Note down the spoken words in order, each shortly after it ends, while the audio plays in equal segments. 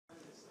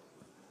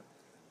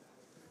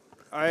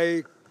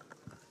I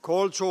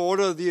call to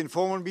order the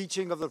informal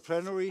meeting of the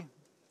plenary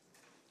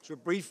to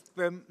brief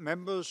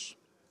members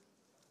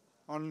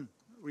on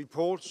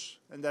reports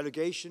and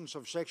allegations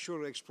of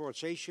sexual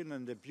exploitation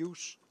and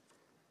abuse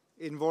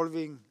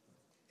involving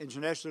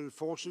international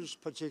forces,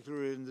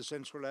 particularly in the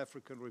Central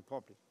African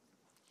Republic.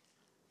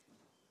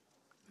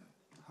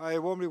 I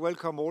warmly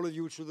welcome all of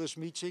you to this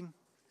meeting.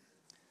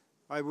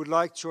 I would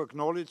like to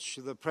acknowledge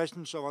the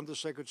presence of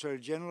Under-Secretary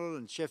General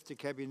and Chef de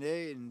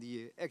Cabinet in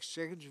the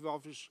Executive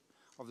Office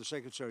of the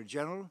Secretary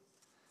General,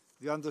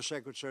 the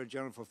Under-Secretary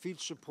General for Field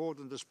Support,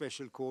 and the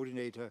Special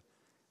Coordinator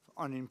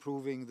on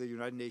improving the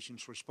United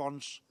Nations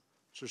response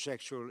to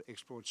sexual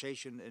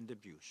exploitation and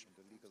abuse.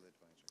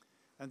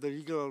 And the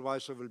legal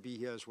advisor will be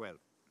here as well.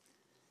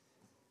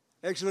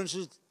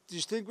 Excellencies,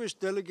 distinguished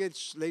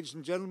delegates, ladies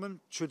and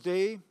gentlemen,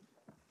 today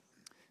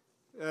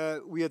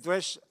we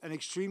address an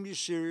extremely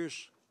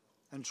serious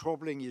and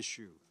troubling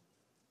issue.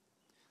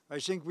 I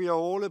think we are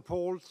all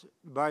appalled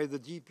by the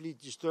deeply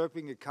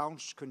disturbing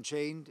accounts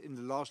contained in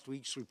the last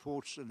week's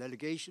reports and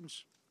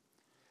allegations.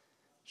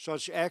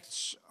 Such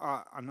acts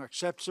are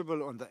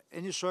unacceptable under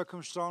any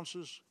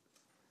circumstances,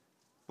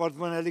 but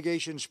when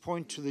allegations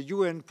point to the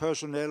UN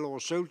personnel or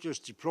soldiers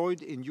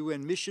deployed in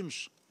UN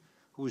missions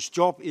whose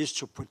job is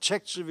to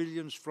protect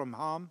civilians from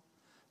harm,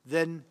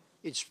 then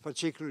it's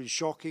particularly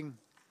shocking,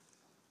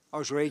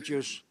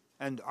 outrageous,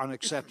 and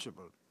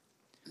unacceptable.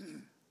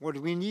 What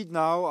we need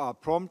now are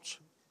prompt,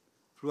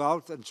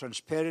 throughout and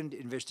transparent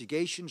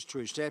investigations to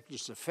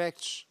establish the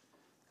facts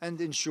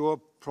and ensure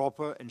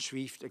proper and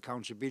swift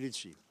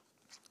accountability.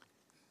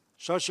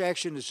 Such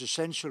action is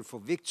essential for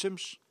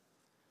victims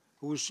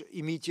whose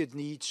immediate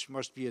needs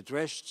must be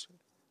addressed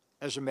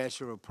as a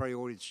matter of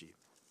priority.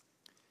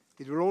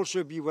 It will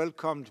also be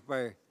welcomed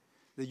by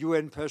the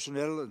UN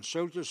personnel and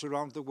soldiers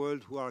around the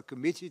world who are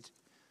committed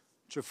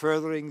to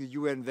furthering the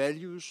UN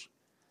values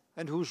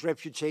and whose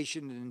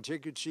reputation and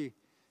integrity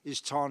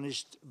is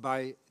tarnished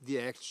by the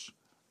acts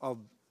of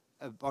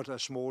but a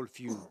small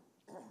few.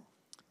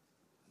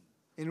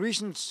 In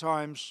recent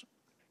times,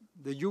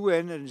 the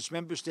UN and its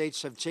member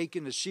states have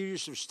taken a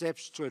series of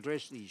steps to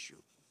address the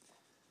issue.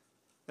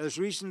 As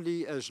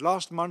recently as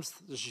last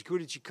month, the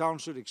Security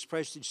Council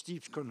expressed its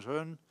deep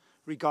concern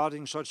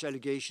regarding such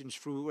allegations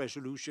through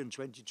Resolution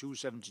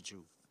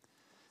 2272.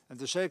 And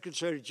the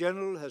Secretary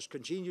General has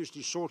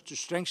continuously sought to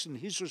strengthen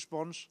his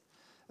response,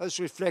 as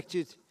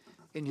reflected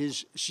in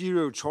his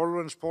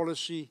zero-tolerance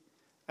policy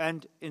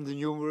and in the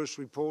numerous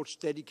reports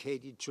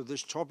dedicated to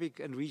this topic,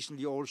 and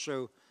recently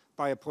also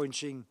by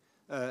appointing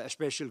a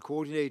special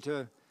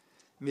coordinator,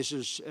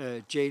 Mrs.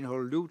 Jane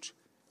Hall-Lute,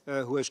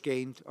 who has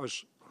joined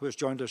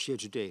us here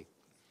today.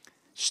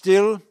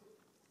 Still,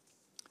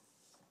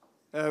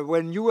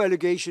 when new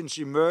allegations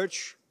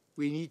emerge,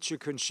 we need to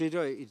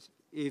consider it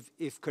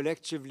if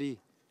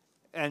collectively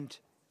and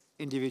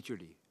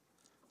individually.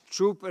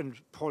 Troop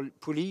and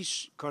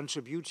police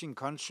contributing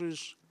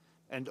countries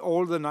and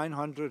all the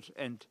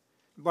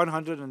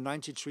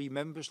 193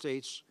 member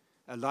states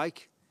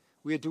alike,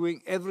 we are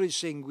doing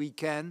everything we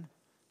can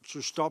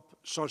to stop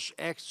such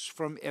acts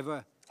from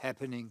ever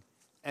happening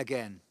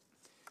again.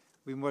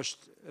 We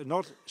must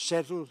not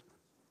settle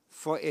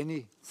for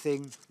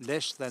anything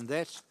less than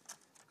that,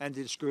 and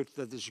it's good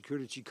that the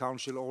Security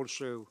Council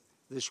also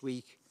this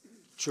week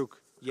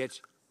took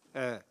yet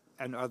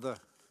another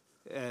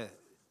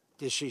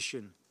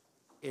decision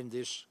in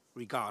this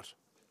regard.